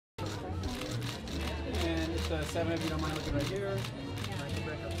7 if you don't mind looking right here.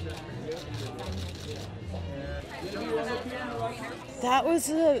 That was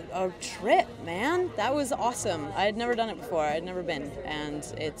a trip, man. That was awesome. I had never done it before. I had never been, and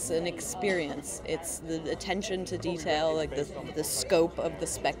it's an experience. It's the attention to detail, like the scope of the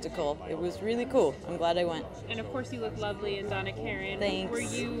spectacle. It was really cool. I'm glad I went. And of course, you look lovely in Donna Karan. Thanks. Were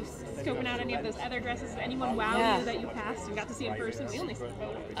you scoping out any of those other dresses? Did anyone wow you that you passed and got to see in person? We only saw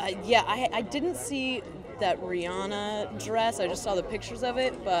photos. Yeah, I didn't see that Rihanna dress. I just saw the pictures of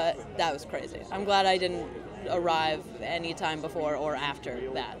it, but that was crazy. I'm glad I didn't arrive any time before or after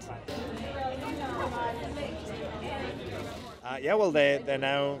that. Yeah, well, they're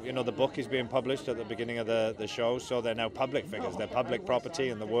now, you know, the book is being published at the beginning of the show, so they're now public figures. They're public property,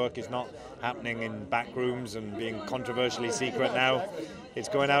 and the work is not happening in back rooms and being controversially secret now. It's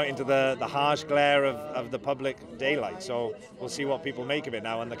going out into the harsh glare of the public daylight, so we'll see what people make of it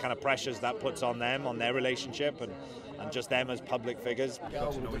now and the kind of pressures that puts on them, on their relationship, and just them as public figures. You've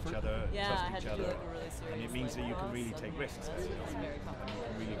got to know each other, trust each other, and it means that you can really take risks, and you can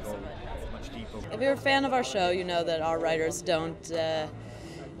really go much deeper. If you're a fan of our show, you know that our writers don't let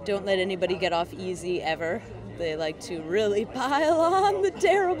anybody get off easy ever. They like to really pile on the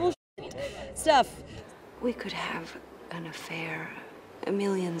terrible stuff. We could have an affair.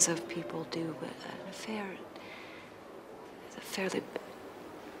 Millions of people do, but an affair is a fairly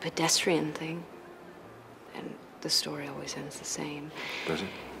pedestrian thing. And the story always ends the same. Does it?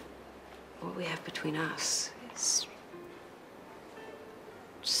 What we have between us is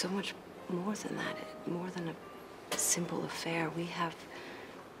so much more than that, more than a simple affair. We have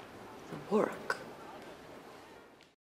the work.